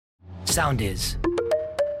Soundis.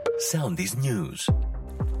 Soundis News.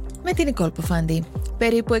 Με την Νικόλ Ποφάντη.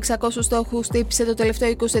 Περίπου 600 στόχους χτύπησε το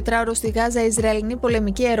τελευταίο 24ωρο στη Γάζα η Ισραηλινή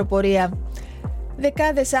πολεμική αεροπορία.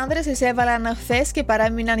 Δεκάδες άνδρες εισέβαλαν χθες και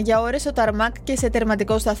παράμειναν για ώρες στο ταρμάκ και σε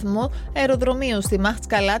τερματικό σταθμό αεροδρομίου στη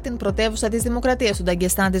Μαχτσκαλά, την πρωτεύουσα της Δημοκρατίας του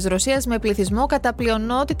Νταγκεστάν της Ρωσίας, με πληθυσμό κατά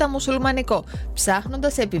πλειονότητα μουσουλμανικό,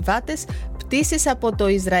 ψάχνοντας επιβάτες πτήσεις από το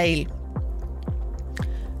Ισραήλ.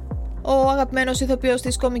 Ο αγαπημένος ηθοποιός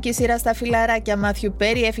της κομικής σειράς «Τα Φιλαράκια» Μάθιου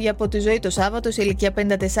Πέρι έφυγε από τη ζωή το Σάββατο σε ηλικία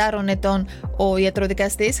 54 ετών. Ο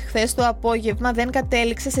ιατροδικαστής χθες το απόγευμα δεν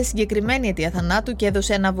κατέληξε σε συγκεκριμένη αιτία θανάτου και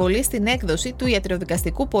έδωσε αναβολή στην έκδοση του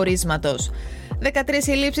ιατροδικαστικού πορίσματος. 13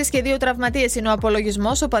 συλλήψεις και 2 τραυματίες είναι ο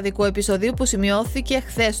απολογισμός οπαδικού επεισοδίου που σημειώθηκε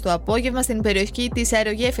χθες το απόγευμα στην περιοχή της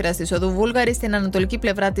αερογέφυρας της οδού Βούλγαρης στην ανατολική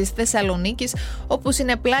πλευρά της Θεσσαλονίκης, όπου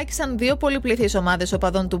συνεπλάκησαν 2 πολυπληθείς ομάδες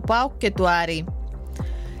οπαδών του ΠΑΟΚ και του Άρη.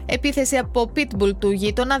 Επίθεση από pitbull του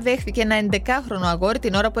γείτονα δέχθηκε ένα 11χρονο αγόρι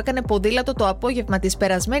την ώρα που έκανε ποδήλατο το απόγευμα της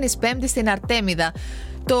περασμένης Πέμπτης στην Αρτέμιδα.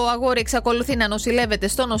 Το αγόρι εξακολουθεί να νοσηλεύεται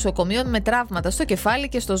στο νοσοκομείο με τραύματα στο κεφάλι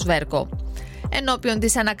και στο σβέρκο. Ενώπιον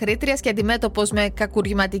της ανακρίτριας και αντιμέτωπος με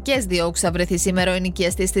κακουργηματικές διώξεις θα βρεθεί σήμερα ο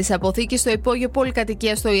ενοικιαστής της αποθήκης στο υπόγειο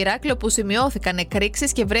πολυκατοικίας στο Ηράκλειο, που σημειώθηκαν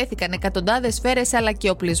εκρήξεις και βρέθηκαν εκατοντάδες σφαίρες αλλά και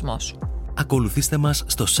οπλισμός. Ακολουθήστε μας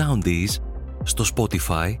στο Soundis, στο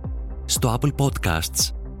Spotify, στο Apple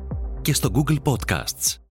Podcasts και στο Google Podcasts.